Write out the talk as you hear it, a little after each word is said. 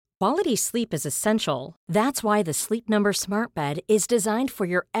Quality sleep is essential. That's why the Sleep Number Smart Bed is designed for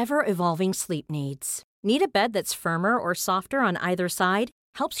your ever-evolving sleep needs. Need a bed that's firmer or softer on either side?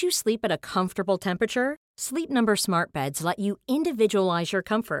 Helps you sleep at a comfortable temperature? Sleep Number Smart Beds let you individualize your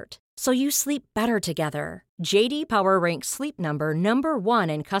comfort, so you sleep better together. J.D. Power ranks Sleep Number number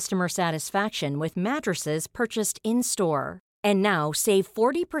 1 in customer satisfaction with mattresses purchased in-store. And now, save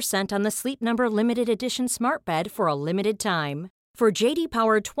 40% on the Sleep Number Limited Edition Smart Bed for a limited time. For J.D.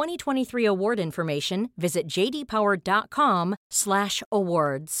 Power 2023 award information, visit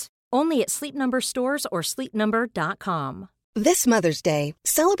jdpower.com/awards. Only at Sleep Number stores or sleepnumber.com. This Mother's Day,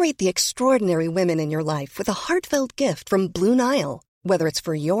 celebrate the extraordinary women in your life with a heartfelt gift from Blue Nile. Whether it's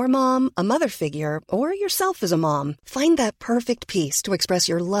for your mom, a mother figure, or yourself as a mom, find that perfect piece to express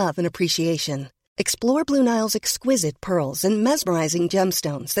your love and appreciation. Explore Blue Nile's exquisite pearls and mesmerizing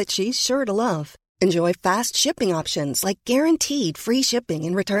gemstones that she's sure to love. Enjoy fast shipping options like guaranteed free shipping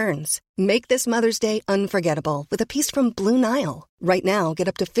and returns. Make this Mother's Day unforgettable with a piece from Blue Nile. Right now, get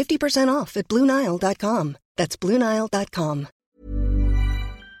up to 50% off at BlueNile.com. That's BlueNile.com.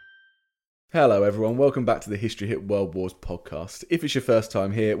 Hello everyone, welcome back to the History Hit World Wars podcast. If it's your first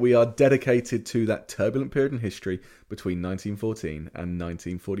time here, we are dedicated to that turbulent period in history between 1914 and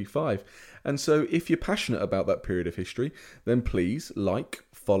 1945. And so if you're passionate about that period of history, then please like,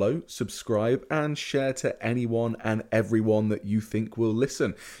 follow, subscribe and share to anyone and everyone that you think will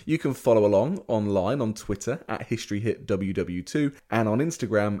listen. You can follow along online on Twitter at HistoryHitWW2 and on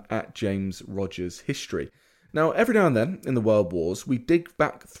Instagram at James Rogers History. Now, every now and then in the World Wars, we dig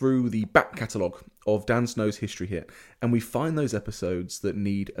back through the back catalogue of Dan Snow's History Hit, and we find those episodes that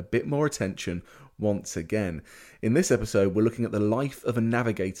need a bit more attention once again. In this episode, we're looking at the life of a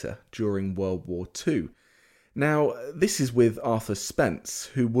navigator during World War II. Now, this is with Arthur Spence,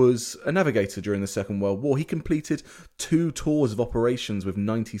 who was a navigator during the Second World War. He completed 2 tours of operations with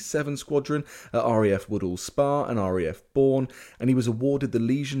 97 Squadron at RAF Woodhall Spa and RAF Bourne, and he was awarded the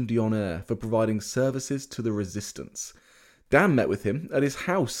Legion d'Honneur for providing services to the resistance. Dan met with him at his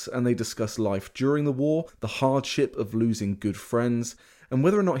house, and they discussed life during the war, the hardship of losing good friends, and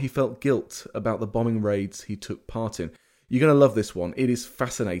whether or not he felt guilt about the bombing raids he took part in. You're going to love this one. It is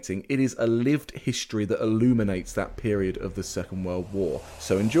fascinating. It is a lived history that illuminates that period of the Second World War.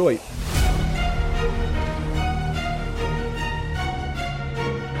 So enjoy.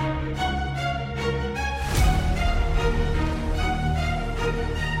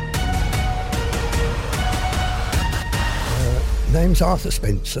 Name's Arthur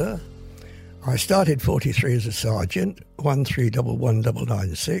Spencer. I started 43 as a sergeant,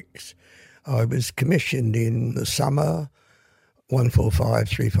 1311996. I was commissioned in the summer,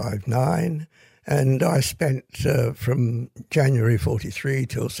 145359, and I spent from January 43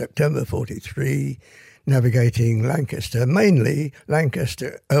 till September 43 navigating Lancaster, mainly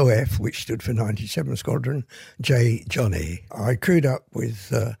Lancaster OF, which stood for 97 Squadron, J. Johnny. I crewed up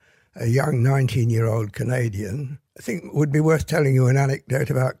with a young 19-year-old Canadian. I think it would be worth telling you an anecdote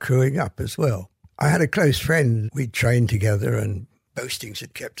about crewing up as well. I had a close friend. We'd trained together and boastings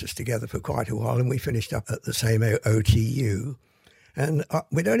had kept us together for quite a while, and we finished up at the same OTU. And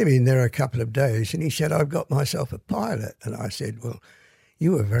we'd only been there a couple of days, and he said, I've got myself a pilot. And I said, well,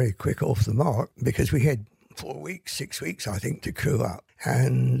 you were very quick off the mark, because we had 6 weeks, I think, to crew up.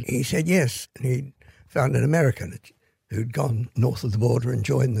 And he said yes, and he'd found an American who'd gone north of the border and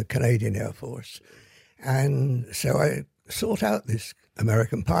joined the Canadian Air Force. And so I sought out this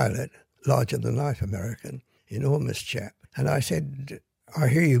American pilot, larger-than-life American, enormous chap. And I said, I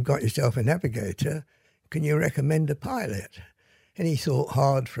hear you've got yourself a navigator. Can you recommend a pilot? And he thought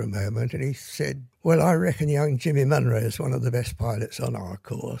hard for a moment, and he said, well, I reckon young Jimmy Munro is one of the best pilots on our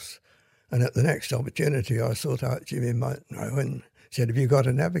course. And at the next opportunity, I sought out Jimmy Munro and said, have you got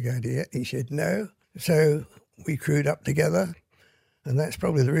a navigator yet? He said, no. So we crewed up together, and that's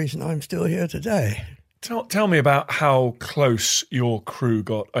probably the reason I'm still here today. Tell me about how close your crew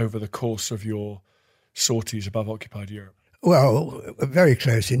got over the course of your sorties above occupied Europe. Well, very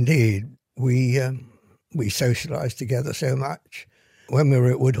close indeed. We socialised together so much. When we were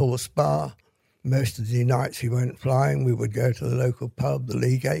at Woodhall Spa, most of the nights we weren't flying, we would go to the local pub, the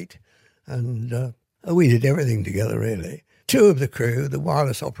Leagate, and we did everything together, really. 2 of the crew, the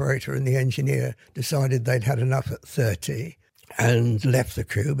wireless operator and the engineer, decided they'd had enough at 30 and left the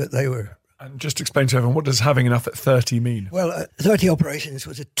crew, but they were... And just explain to everyone, what does having enough at 30 mean? Well, 30 operations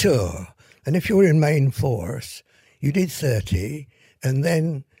was a tour, and if you were in main force, you did 30, and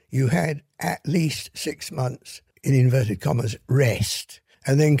then you had at least 6 months, in inverted commas, rest,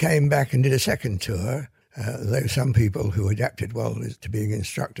 and then came back and did a second tour, though some people who adapted well to being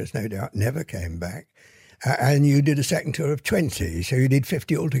instructors, no doubt, never came back. And you did a second tour of 20, so you did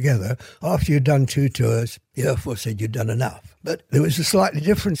 50 altogether. After you'd done 2 tours, the Air Force said you'd done enough. But there was a slightly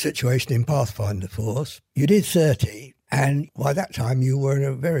different situation in Pathfinder Force. You did 30, and by that time you were in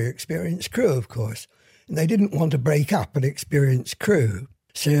a very experienced crew, of course. And they didn't want to break up an experienced crew,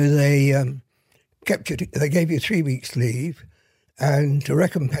 so they they gave you 3 weeks leave, and to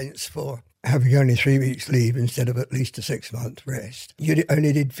recompense for having only 3 weeks leave instead of at least a 6-month rest, you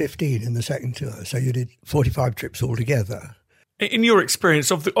only did 15 in the second tour, so you did 45 trips altogether. In your experience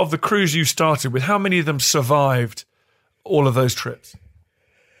of the crews you started with, how many of them survived all of those trips?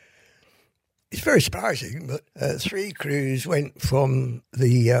 It's very surprising, but 3 crews went from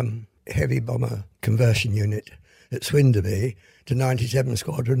the heavy bomber conversion unit at Swinderby to 97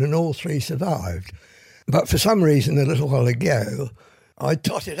 Squadron, and all 3 survived. But for some reason, a little while ago, I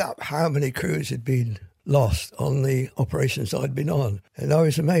totted up how many crews had been lost on the operations I'd been on, and I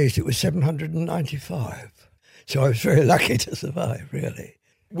was amazed. It was 795. So I was very lucky to survive, really.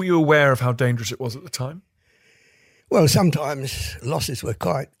 Were you aware of how dangerous it was at the time? Well, sometimes losses were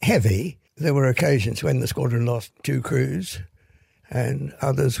quite heavy. There were occasions when the squadron lost 2 crews, and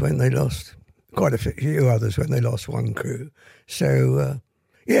others when they lost, quite a few others when they lost 1 crew. So,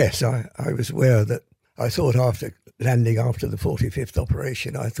 yes, I was aware that. I thought after landing after the 45th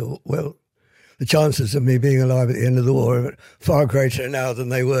operation, I thought, well, the chances of me being alive at the end of the war are far greater now than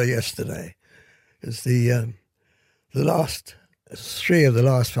they were yesterday. Because the last 3 of the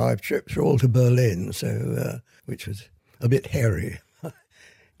last 5 trips were all to Berlin, so which was a bit hairy.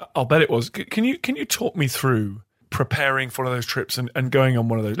 I'll bet it was. Can you talk me through preparing for one of those trips and going on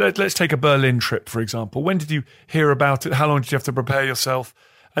one of those? Let's take a Berlin trip, for example. When did you hear about it? How long did you have to prepare yourself?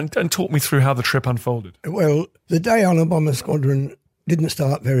 And talk me through how the trip unfolded. Well, the day on a bomber squadron didn't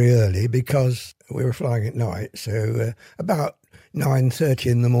start very early because we were flying at night. So about 9:30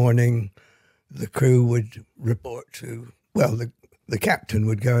 in the morning, the crew would report to, well, the captain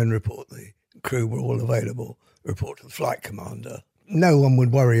would go and report the crew were all available, report to the flight commander. No one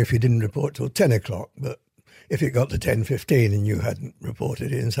would worry if you didn't report till 10 o'clock, but if it got to 10:15 and you hadn't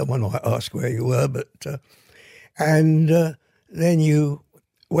reported in, someone might ask where you were. Then you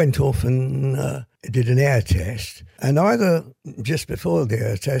went off and did an air test, and either just before the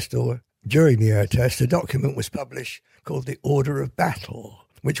air test or during the air test, a document was published called the Order of Battle,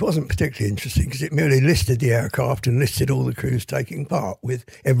 which wasn't particularly interesting because it merely listed the aircraft and listed all the crews taking part with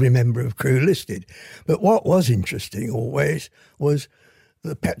every member of crew listed. But what was interesting always was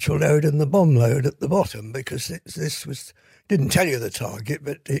the petrol load and the bomb load at the bottom, because this didn't tell you the target,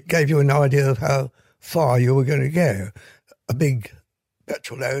 but it gave you an idea of how far you were going to go. A big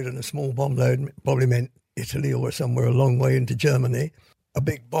petrol load and a small bomb load probably meant Italy or somewhere a long way into Germany. A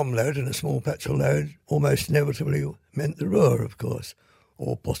big bomb load and a small petrol load almost inevitably meant the Ruhr, of course,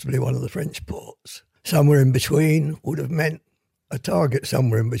 or possibly one of the French ports. Somewhere in between would have meant a target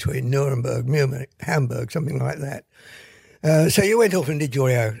somewhere in between Nuremberg, Munich, Hamburg, something like that. So you went off and did your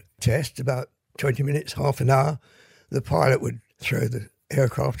air test, about 20 minutes, half an hour. The pilot would throw the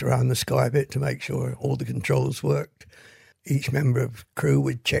aircraft around the sky a bit to make sure all the controls worked. Each member of crew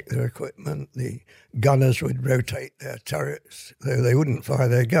would check their equipment. The gunners would rotate their turrets, though they wouldn't fire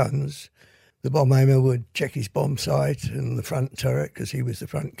their guns. The bomb aimer would check his bomb sight and the front turret because he was the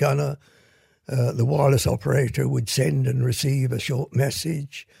front gunner. The wireless operator would send and receive a short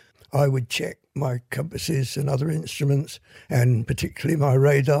message. I would check my compasses and other instruments, and particularly my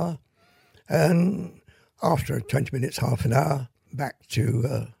radar. And after 20 minutes, half an hour, back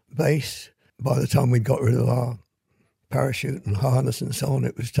to base. By the time we'd got rid of our parachute and harness and so on,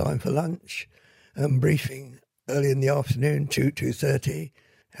 it was time for lunch and briefing early in the afternoon, 2:30.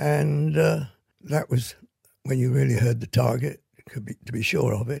 And that was when you really heard the target, to be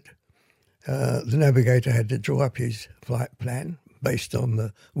sure of it. The navigator had to draw up his flight plan based on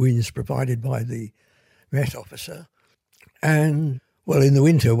the winds provided by the Met officer. And, well, in the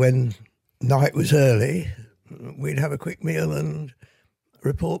winter, when night was early, we'd have a quick meal and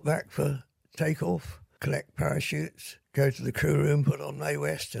report back for takeoff, collect parachutes, go to the crew room, put on Mae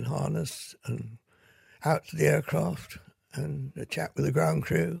West and harness, and out to the aircraft, and a chat with the ground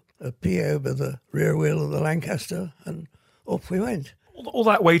crew, a pee over the rear wheel of the Lancaster, and off we went. All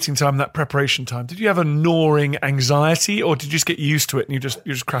that waiting time, that preparation time, did you have a gnawing anxiety, or did you just get used to it and you're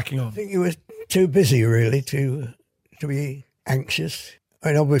just cracking on? I think you were too busy, really, to be anxious. I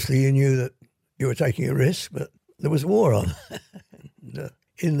mean, obviously you knew that you were taking a risk, but there was war on. And,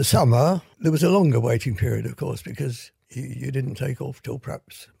 in the summer, there was a longer waiting period, of course, because you didn't take off till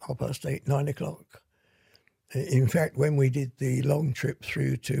perhaps 8:30, 9 o'clock. In fact, when we did the long trip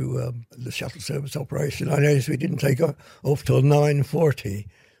through to the shuttle service operation, I noticed we didn't take off till 9:40,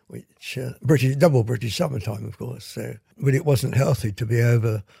 which double British summertime, of course. So, but it wasn't healthy to be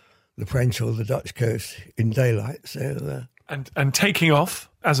over the French or the Dutch coast in daylight. So, and taking off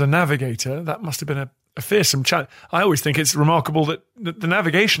as a navigator, that must have been a fearsome challenge. I always think it's remarkable that the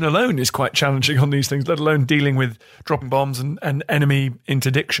navigation alone is quite challenging on these things, let alone dealing with dropping bombs and enemy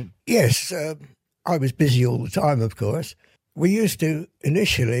interdiction. Yes, I was busy all the time, of course. We used to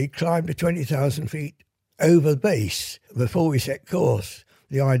initially climb to 20,000 feet over base before we set course,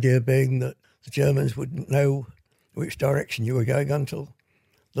 the idea being that the Germans wouldn't know which direction you were going until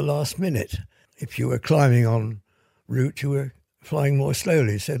the last minute. If you were climbing en route, you were flying more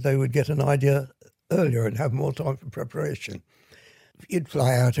slowly, so they would get an idea earlier and have more time for preparation. You'd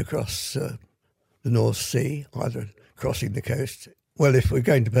fly out across the North Sea, either crossing the coast. Well, if we're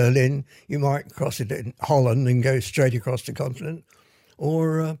going to Berlin, you might cross it in Holland and go straight across the continent,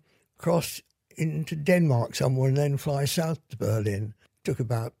 or cross into Denmark somewhere and then fly south to Berlin. Took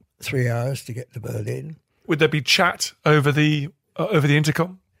about 3 hours to get to Berlin. Would there be chat over the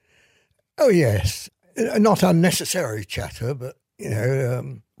intercom? Oh, yes. Not unnecessary chatter, but,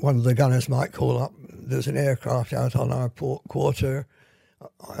 one of the gunners might call up, there's an aircraft out on our port quarter.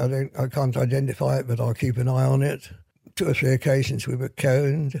 I can't identify it, but I'll keep an eye on it. 2 or 3 occasions we were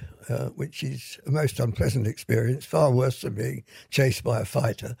coned, which is a most unpleasant experience, far worse than being chased by a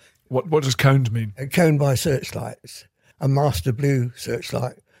fighter. What does coned mean? Coned by searchlights. A master blue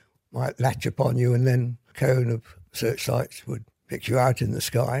searchlight might latch upon you, and then a cone of searchlights would pick you out in the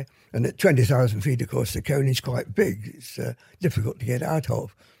sky. And at 20,000 feet, of course, the cone is quite big. It's difficult to get out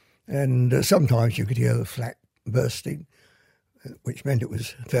of. And sometimes you could hear the flak bursting, which meant it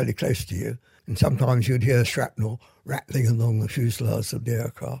was fairly close to you. And sometimes you'd hear shrapnel rattling along the fuselage of the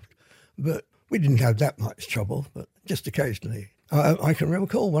aircraft. But we didn't have that much trouble, but just occasionally. I can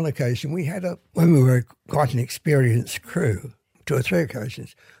recall one occasion we had when we were quite an experienced crew, 2 or 3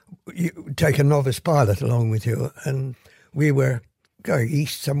 occasions, you take a novice pilot along with you, and we were going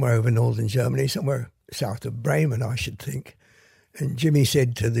east somewhere over northern Germany, somewhere south of Bremen, I should think. And Jimmy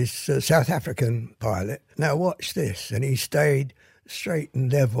said to this South African pilot, "Now watch this." And he stayed straight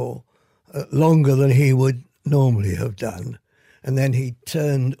and level longer than he would normally have done. And then he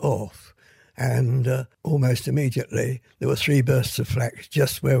turned off. And almost immediately, there were 3 bursts of flak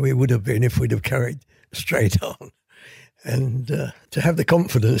just where we would have been if we'd have carried straight on. And to have the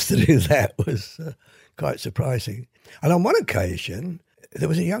confidence to do that was quite surprising. And on one occasion, there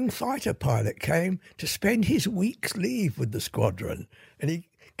was a young fighter pilot came to spend his week's leave with the squadron. And he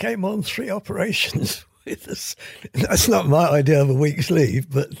came on 3 operations with us. That's not my idea of a week's leave,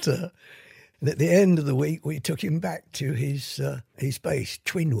 but... And at the end of the week, we took him back to his base,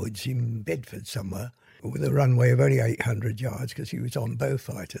 Twinwoods in Bedford somewhere, with a runway of only 800 yards because he was on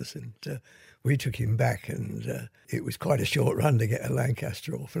Beaufighters. And we took him back, and it was quite a short run to get a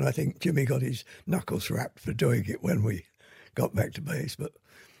Lancaster off. And I think Jimmy got his knuckles wrapped for doing it when we got back to base. But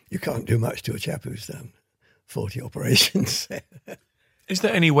you can't do much to a chap who's done 40 operations. Is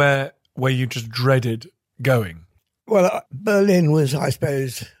there anywhere where you just dreaded going? Well, Berlin was, I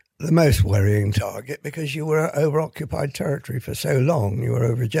suppose, the most worrying target because you were over occupied territory for so long. You were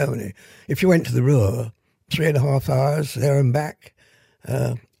over Germany. If you went to the Ruhr, 3.5 hours there and back,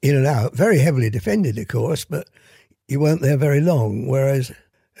 in and out, very heavily defended, of course, but you weren't there very long. Whereas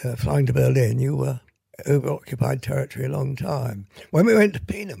flying to Berlin, you were over occupied territory a long time. When we went to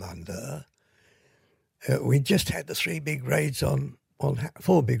Peenemünde, we just had the 4 big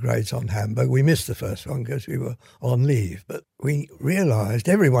raids on Hamburg. We missed the first one because we were on leave. But we realised,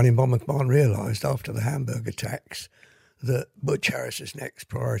 everyone in Bomber Command realised after the Hamburg attacks that Butch Harris's next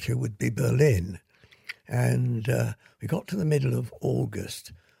priority would be Berlin. And we got to the middle of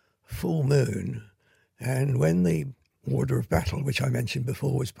August, full moon. And when the order of battle, which I mentioned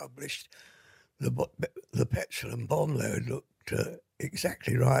before, was published, the petrol and bomb load looked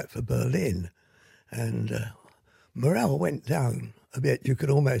exactly right for Berlin. And morale went down a bit. You could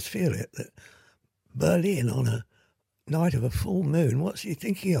almost feel it, that Berlin on a night of a full moon, what's he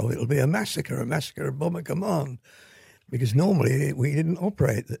thinking of? It'll be a massacre of Bomber Command. Because normally we didn't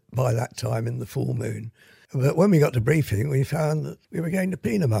operate by that time in the full moon. But when we got to briefing, we found that we were going to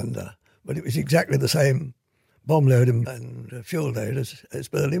Peenemünde, but it was exactly the same bomb load and fuel load as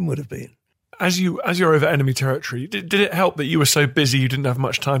Berlin would have been. As you're over enemy territory, did it help that you were so busy you didn't have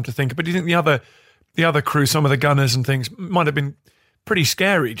much time to think? But do you think the other crew, some of the gunners and things, might have been pretty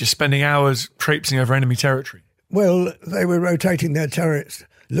scary, just spending hours traipsing over enemy territory? Well, they were rotating their turrets,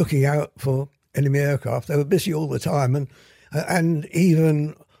 looking out for enemy aircraft. They were busy all the time, and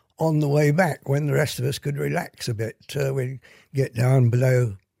even on the way back, when the rest of us could relax a bit, we'd get down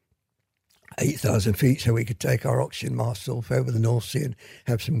below 8,000 feet, so we could take our oxygen masks off over the North Sea and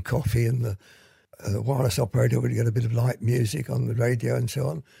have some coffee, and the wireless operator would get a bit of light music on the radio and so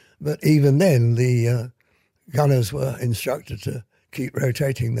on. But even then, the gunners were instructed to keep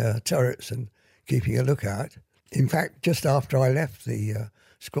rotating their turrets and keeping a lookout. In fact, just after I left the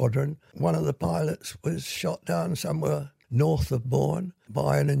squadron, one of the pilots was shot down somewhere north of Bourne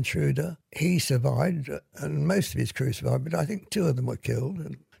by an intruder. He survived, and most of his crew survived, but I think 2 of them were killed.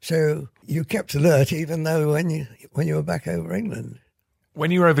 And so you kept alert even though when you were back over England.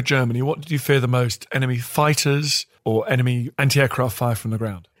 When you were over Germany, what did you fear the most? Enemy fighters or enemy anti-aircraft fire from the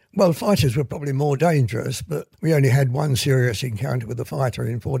ground? Well, fighters were probably more dangerous, but we only had one serious encounter with a fighter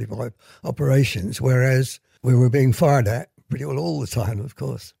in 45 operations, whereas we were being fired at pretty well all the time, of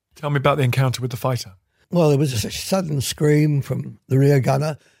course. Tell me about the encounter with the fighter. Well, there was a sudden scream from the rear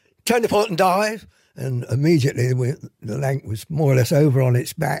gunner, "Turn the port and dive!" And immediately the Lank was more or less over on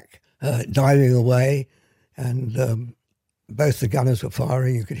its back, diving away, and both the gunners were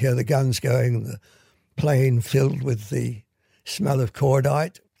firing. You could hear the guns going, and the plane filled with the smell of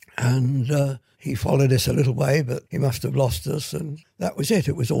cordite. And he followed us a little way, but he must have lost us, and that was it.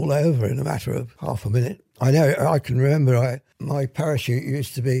 It was all over in a matter of half a minute. I can remember my parachute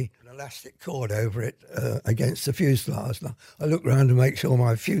used to be an elastic cord over it against the fuselage. I looked round to make sure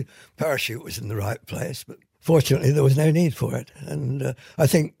my parachute was in the right place, but fortunately there was no need for it. And I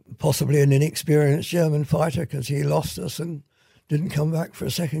think possibly an inexperienced German fighter, because he lost us and didn't come back for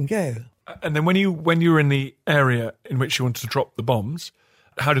a second go. And then when you were in the area in which you wanted to drop the bombs,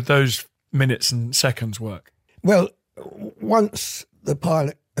 how did those minutes and seconds work? Well, once the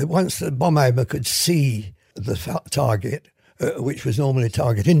bomb aimer could see the target, which was normally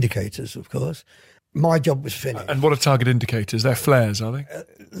target indicators, of course, my job was finished. And what are target indicators? They're flares, are they?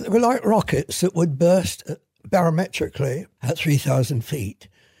 They were like rockets that would burst barometrically at 3,000 feet.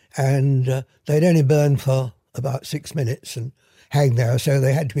 And they'd only burn for about 6 minutes and hang there, so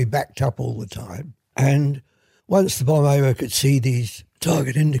they had to be backed up all the time. And once the bomb aimer could see these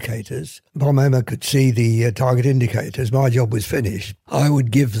target indicators, my job was finished. I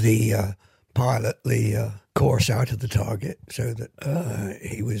would give the pilot the course out of the target so that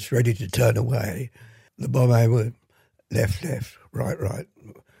he was ready to turn away. The bomb aimer left, right,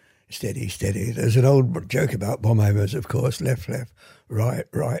 steady. There's an old joke about bomb aimers, of course, left,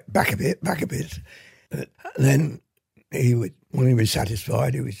 right, back a bit. But then he would, when he was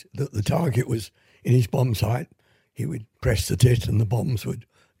satisfied that the target was in his bomb sight, he would press the tit and the bombs would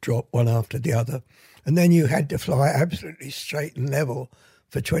drop one after the other. And then you had to fly absolutely straight and level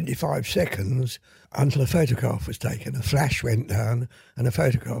for 25 seconds until a photograph was taken. A flash went down and a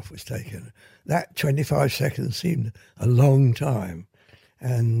photograph was taken. That 25 seconds seemed a long time.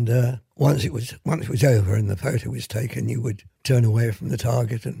 And once it was over and the photo was taken, you would turn away from the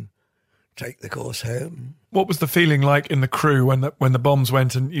target and take the course home. What was the feeling like in the crew when the bombs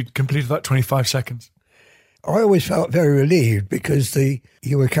went and you completed that 25 seconds? I always felt very relieved because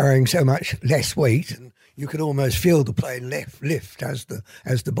you were carrying so much less weight, and you could almost feel the plane lift as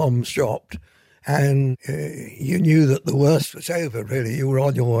the bombs dropped, and you knew that the worst was over. Really, you were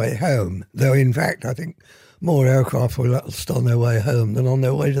on your way home. Though, in fact, I think more aircraft were lost on their way home than on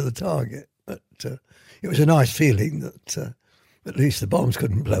their way to the target. But it was a nice feeling that at least the bombs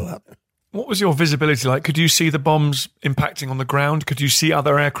couldn't blow up. What was your visibility like? Could you see the bombs impacting on the ground? Could you see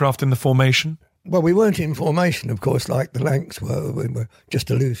other aircraft in the formation? Well, we weren't in formation, of course, like the Lanks were. We were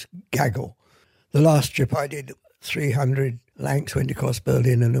just a loose gaggle. The last trip I did, 300 Lanks went across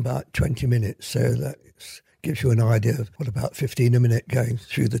Berlin in about 20 minutes, so that gives you an idea of about 15 a minute going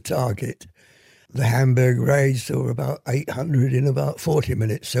through the target. The Hamburg raids, there were about 800 in about 40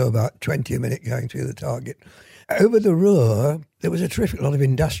 minutes, so about 20 a minute going through the target. Over the Ruhr, there was a terrific lot of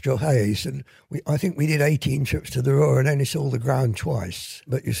industrial haze, and I think we did 18 trips to the Ruhr and only saw the ground twice,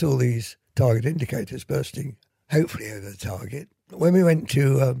 but you saw these target indicators bursting, hopefully over the target. When we went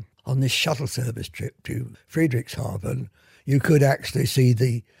to on this shuttle service trip to Friedrichshafen, you could actually see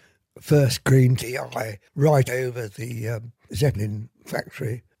the first green TI right over the Zeppelin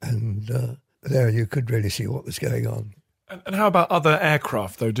factory, and there you could really see what was going on. And how about other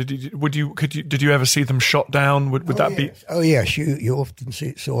aircraft, though? Did you ever see them shot down? Would that be? Oh yes, you often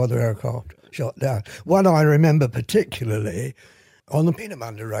saw other aircraft shot down. One I remember particularly. On the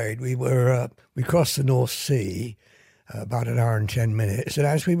Peenemünde raid, we crossed the North Sea about an hour and 10 minutes, and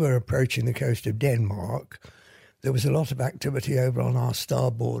as we were approaching the coast of Denmark, there was a lot of activity over on our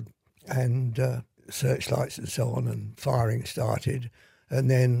starboard, and searchlights and so on, and firing started,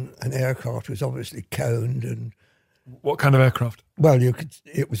 and then an aircraft was obviously coned and What kind of aircraft? Well,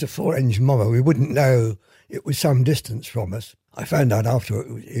 it was a 4-engine bomber. We wouldn't know it was some distance from us. I found out after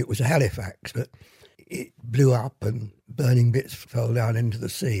it was a Halifax, but it blew up and burning bits fell down into the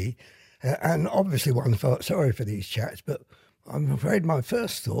sea. And obviously one felt sorry for these chaps, but I'm afraid my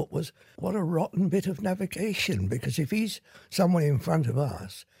first thought was, what a rotten bit of navigation, because if he's someone in front of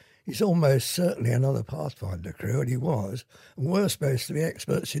us, he's almost certainly another Pathfinder crew, and he was. And we're supposed to be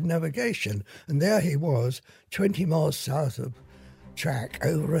experts in navigation. And there he was, 20 miles south of track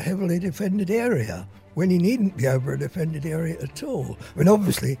over a heavily defended area, when he needn't be over a defended area at all. I mean,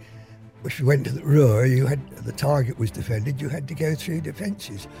 obviously, if you went to the Ruhr, the target was defended, you had to go through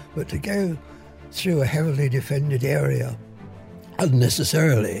defences. But to go through a heavily defended area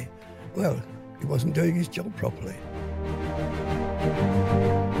unnecessarily, well, he wasn't doing his job properly.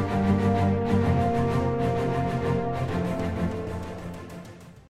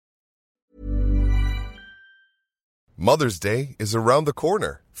 Mother's Day is around the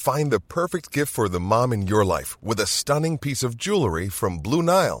corner. Find the perfect gift for the mom in your life with a stunning piece of jewelry from Blue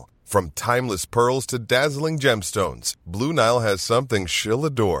Nile. From timeless pearls to dazzling gemstones, Blue Nile has something she'll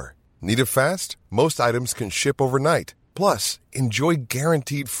adore. Need it fast? Most items can ship overnight. Plus, enjoy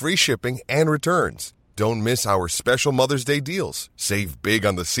guaranteed free shipping and returns. Don't miss our special Mother's Day deals. Save big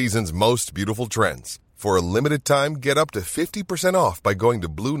on the season's most beautiful trends. For a limited time, get up to 50% off by going to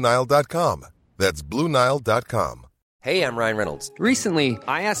BlueNile.com. That's BlueNile.com. Hey, I'm Ryan Reynolds. Recently,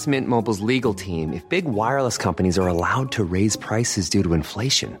 I asked Mint Mobile's legal team if big wireless companies are allowed to raise prices due to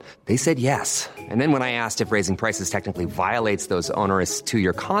inflation. They said yes. And then when I asked if raising prices technically violates those onerous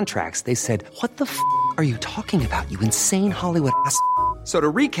 2-year contracts, they said, "What the f*** are you talking about, you insane Hollywood ass?" So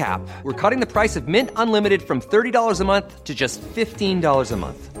to recap, we're cutting the price of Mint Unlimited from $30 a month to just $15 a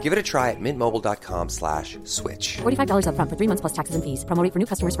month. Give it a try at mintmobile.com/switch. $45 up front for 3 months plus taxes and fees. Promo rate for new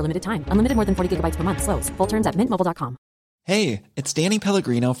customers for limited time. Unlimited more than 40 gigabytes per month. Slows full terms at mintmobile.com. Hey, it's Danny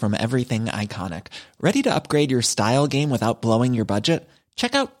Pellegrino from Everything Iconic. Ready to upgrade your style game without blowing your budget?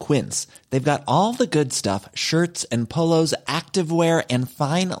 Check out Quince. They've got all the good stuff, shirts and polos, activewear, and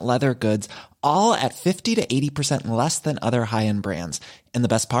fine leather goods, all at 50 to 80% less than other high-end brands. And the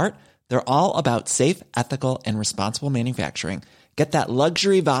best part? They're all about safe, ethical, and responsible manufacturing. Get that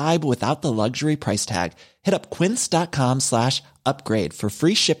luxury vibe without the luxury price tag. Hit up quince.com/upgrade for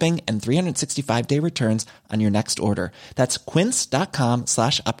free shipping and 365-day returns on your next order. That's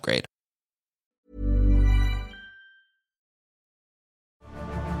quince.com/upgrade.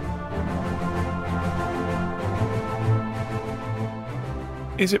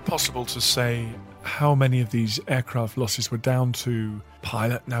 Is it possible to say how many of these aircraft losses were down to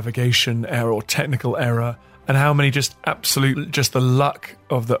pilot navigation error or technical error, and how many just the luck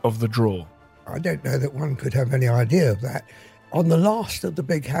of the draw? I don't know that one could have any idea of that. On the last of the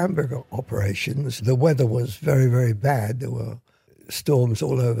big Hamburg operations, the weather was very, very bad. There were storms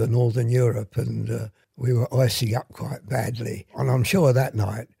all over Northern Europe, and we were icing up quite badly. And I'm sure that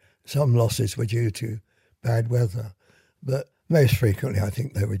night some losses were due to bad weather, but most frequently I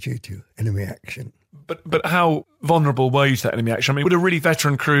think they were due to enemy action. But how vulnerable were you to that enemy action? I mean, would a really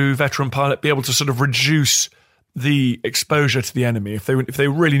veteran crew, veteran pilot be able to sort of reduce the exposure to the enemy if they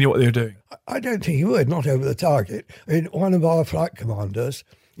really knew what they were doing? I don't think he would, not over the target. I mean, one of our flight commanders,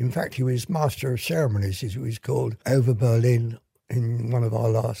 in fact, he was master of ceremonies, as he was called, over Berlin in one of our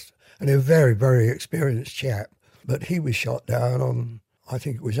last, and a very, very experienced chap. But he was shot down on, I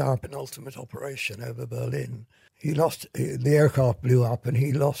think it was our penultimate operation over Berlin. He lost, the aircraft blew up and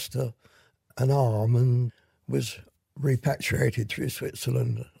he lost an arm and was repatriated through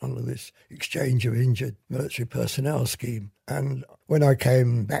Switzerland under this exchange of injured military personnel scheme. And when I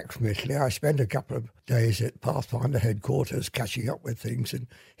came back from Italy, I spent a couple of days at Pathfinder headquarters catching up with things, and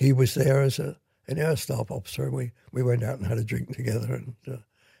he was there as an air staff officer, and we went out and had a drink together and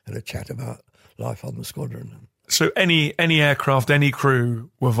had a chat about life on the squadron. So any aircraft, any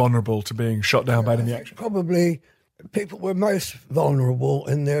crew were vulnerable to being shot down by enemy action? Probably people were most vulnerable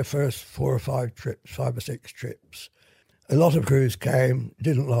in their first 4 or 5 trips, 5 or 6 trips. A lot of crews came,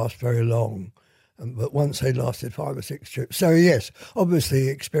 didn't last very long, but once they lasted 5 or 6 trips. So yes, obviously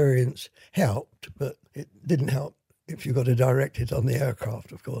experience helped, but it didn't help if you got to direct it on the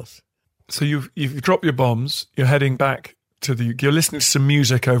aircraft, of course. So you've dropped your bombs, you're heading back you're listening to some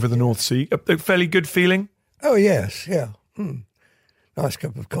music over the North Sea. A fairly good feeling? Oh yes, yeah. Nice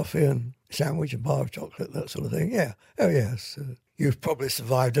cup of coffee and sandwich, a bar of chocolate, that sort of thing. Yeah. Oh yes. You've probably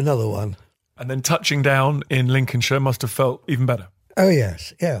survived another one. And then touching down in Lincolnshire must have felt even better. Oh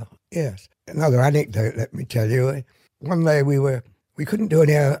yes, yeah, yes. Another anecdote, let me tell you. One day we couldn't do an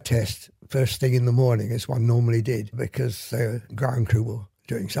air test first thing in the morning as one normally did because the ground crew were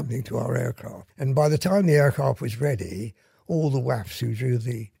doing something to our aircraft. And by the time the aircraft was ready, all the WAFs who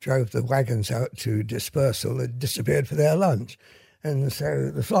drove the wagons out to dispersal had disappeared for their lunch. And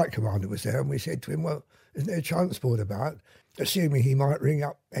so the flight commander was there, and we said to him, well, there's no transport about, assuming he might ring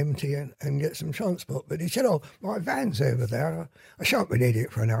up MT and get some transport. But he said, oh, my van's over there. I shan't be needing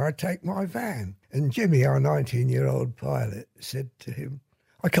it for an hour. I'd take my van. And Jimmy, our 19-year-old pilot, said to him,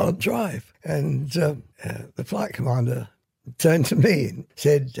 I can't drive. And the flight commander turned to me and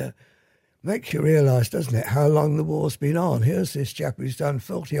said, makes you realise, doesn't it, how long the war's been on? Here's this chap who's done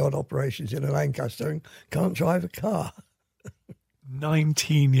 40-odd operations in a Lancaster and can't drive a car.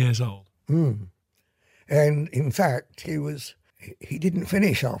 19 years old. Mm. And in fact, he didn't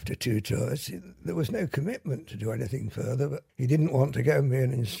finish after 2 tours. There was no commitment to do anything further, but he didn't want to go and be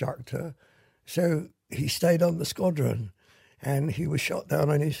an instructor. So he stayed on the squadron, and he was shot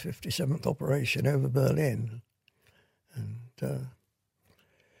down on his 57th operation over Berlin. And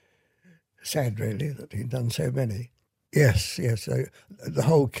sad, really, that he'd done so many. Yes. So the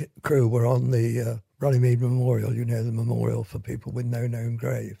whole crew were on the Runnymede Memorial, the memorial for people with no known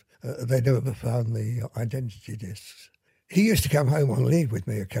grave. They never found the identity discs. He used to come home on leave with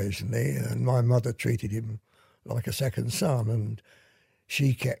me occasionally, and my mother treated him like a second son, and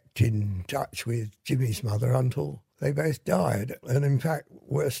she kept in touch with Jimmy's mother until they both died. And in fact,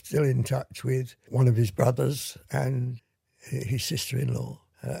 we're still in touch with one of his brothers and his sister-in-law.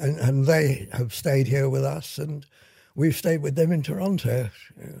 And they have stayed here with us, and we've stayed with them in Toronto.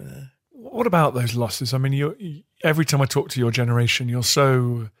 What about those losses? I mean, every time I talk to your generation, you're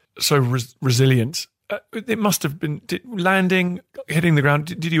so resilient. It must have been landing, hitting the ground.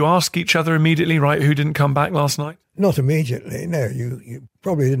 Did you ask each other immediately, right, who didn't come back last night? Not immediately, no. You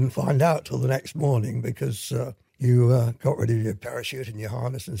probably didn't find out till the next morning because you got rid of your parachute and your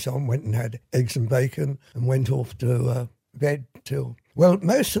harness and so on, went and had eggs and bacon and went off to bed till... Well,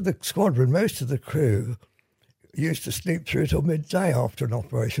 most of the squadron, most of the crew used to sleep through till midday after an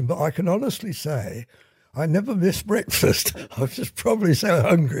operation, but I can honestly say I never missed breakfast. I was just probably so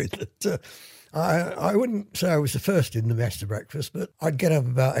hungry that I wouldn't say I was the first in the mess to breakfast, but I'd get up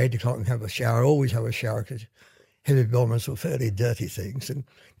about 8 o'clock and have a shower, always have a shower because heavy bombers were fairly dirty things, and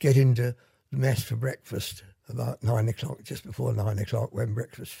get into the mess for breakfast about 9 o'clock, just before 9 o'clock when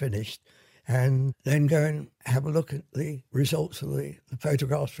breakfast finished, and then go and have a look at the results of the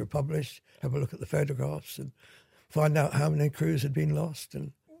photographs were published, have a look at the photographs and find out how many crews had been lost.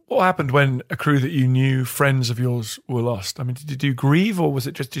 And what happened when a crew that you knew, friends of yours, were lost? I mean, did you grieve, or was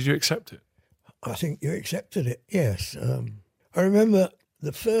it just, did you accept it? I think you accepted it, yes. I remember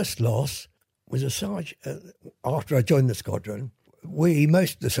the first loss was a sergeant. After I joined the squadron,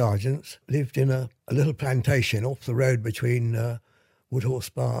 most of the sergeants lived in a little plantation off the road between Woodhorse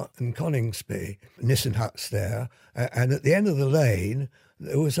Bar and Coningsby, Nissen huts there. And at the end of the lane,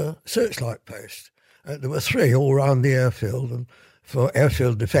 there was a searchlight post. There were 3 all round the airfield and for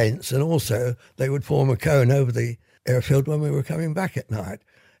airfield defence, and also they would form a cone over the airfield when we were coming back at night.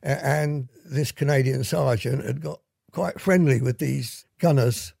 And this Canadian sergeant had got quite friendly with these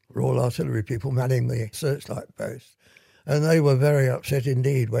gunners, Royal Artillery people manning the searchlight post. And they were very upset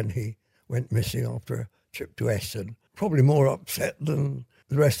indeed when he went missing after a trip to Essen. Probably more upset than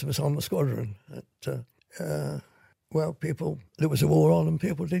the rest of us on the squadron. Well, there was a war on and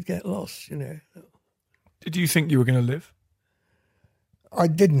people did get lost, Did you think you were going to live? I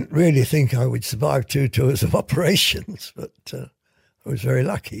didn't really think I would survive 2 tours of operations, but I was very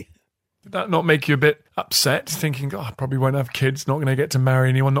lucky. Did that not make you a bit upset, thinking, I probably won't have kids, not going to get to marry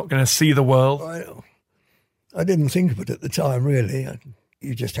anyone, not going to see the world? I didn't think of it at the time, really.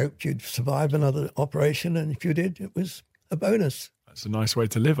 You just hoped you'd survive another operation, and if you did, it was a bonus. That's a nice way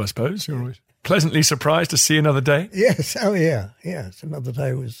to live, I suppose. You're always pleasantly surprised to see another day. Yes, oh yeah. Yes, another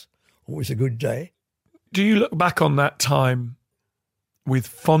day was always a good day. Do you look back on that time with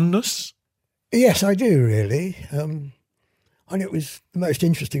fondness? Yes, I do, really. And it was the most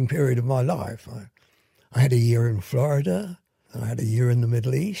interesting period of my life. I had a year in Florida. I had a year in the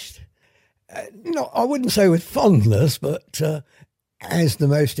Middle East. I wouldn't say with fondness, but as the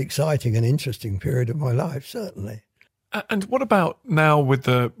most exciting and interesting period of my life, certainly. And what about now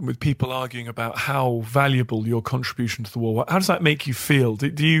with people arguing about how valuable your contribution to the war? How does that make you feel?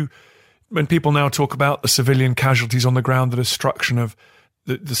 Do you, when people now talk about the civilian casualties on the ground, the destruction of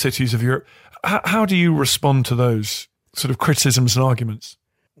the cities of Europe, how do you respond to those sort of criticisms and arguments?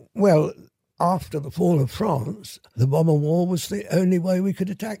 Well, after the fall of France, the bomber war was the only way we could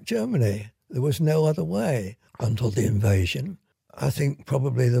attack Germany. There was no other way until the invasion. I think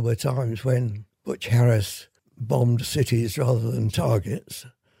probably there were times when Butch Harris bombed cities rather than targets,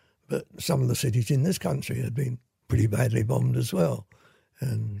 but some of the cities in this country had been pretty badly bombed as well.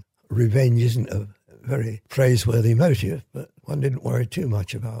 And revenge isn't a very praiseworthy motive, but one didn't worry too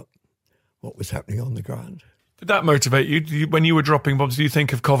much about what was happening on the ground. Did that motivate you? When you were dropping bombs, do you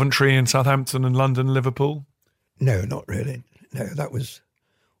think of Coventry and Southampton and London and Liverpool? No, not really. No, that was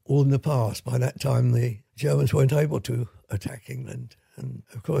all in the past. By that time, the Germans weren't able to attack England. And,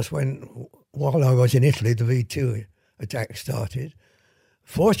 of course, while I was in Italy, the V2 attack started.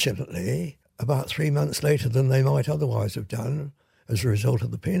 Fortunately, about 3 months later than they might otherwise have done as a result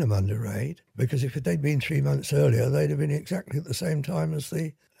of the Peenemünde raid, because if they'd been 3 months earlier, they'd have been exactly at the same time as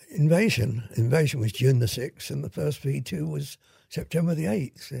the invasion. Invasion was June the 6th, and the first V2 was September the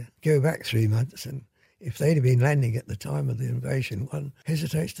 8th. Go back 3 months, and if they'd have been landing at the time of the invasion, one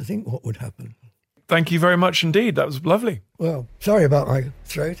hesitates to think what would happen. Thank you very much indeed. That was lovely. Well, sorry about my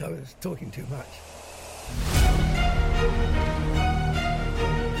throat. I was talking too much.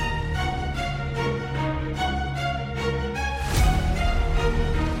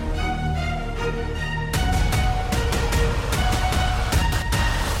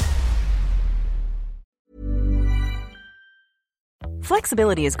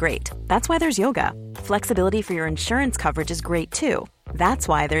 Flexibility is great. That's why there's yoga. Flexibility for your insurance coverage is great too. That's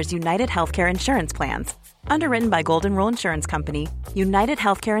why there's United Healthcare Insurance Plans. Underwritten by Golden Rule Insurance Company, United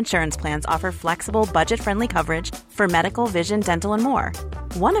Healthcare Insurance Plans offer flexible, budget-friendly coverage for medical, vision, dental, and more.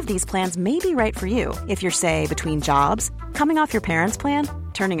 One of these plans may be right for you if you're, say, between jobs, coming off your parents' plan,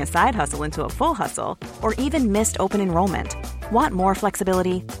 turning a side hustle into a full hustle, or even missed open enrollment. Want more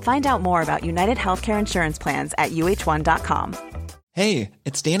flexibility? Find out more about United Healthcare Insurance Plans at uh1.com. Hey,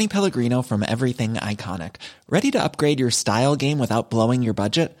 it's Danny Pellegrino from Everything Iconic. Ready to upgrade your style game without blowing your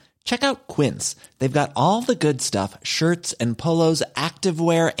budget? Check out Quince. They've got all the good stuff, shirts and polos,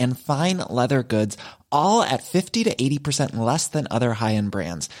 activewear, and fine leather goods, all at 50 to 80% less than other high-end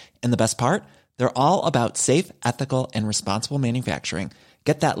brands. And the best part? They're all about safe, ethical, and responsible manufacturing.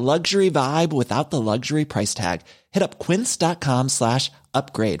 Get that luxury vibe without the luxury price tag. Hit up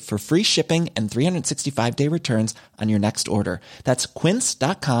quince.com/upgrade for free shipping and 365-day returns on your next order. That's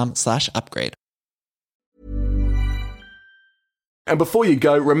quince.com/upgrade. And before you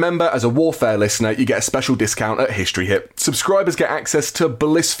go, remember, as a Warfare listener, you get a special discount at History Hit. Subscribers get access to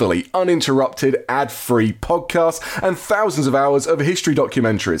blissfully uninterrupted, ad-free podcasts and thousands of hours of history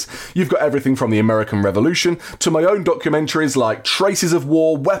documentaries. You've got everything from the American Revolution to my own documentaries like Traces of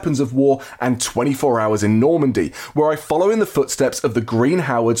War, Weapons of War, and 24 Hours in Normandy, where I follow in the footsteps of the Green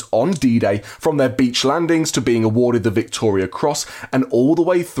Howards on D-Day, from their beach landings to being awarded the Victoria Cross, and all the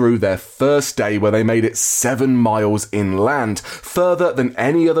way through their first day where they made it 7 miles inland, further than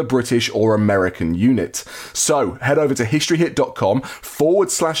any other British or American unit. So head over to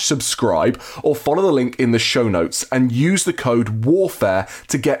historyhit.com/subscribe or follow the link in the show notes and use the code WARFARE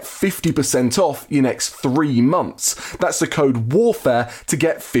to get 50% off your next 3 months. That's the code WARFARE to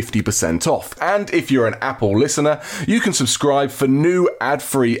get 50% off. And if you're an Apple listener, you can subscribe for new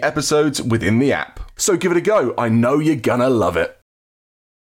ad-free episodes within the app. So give it a go. I know you're gonna love it.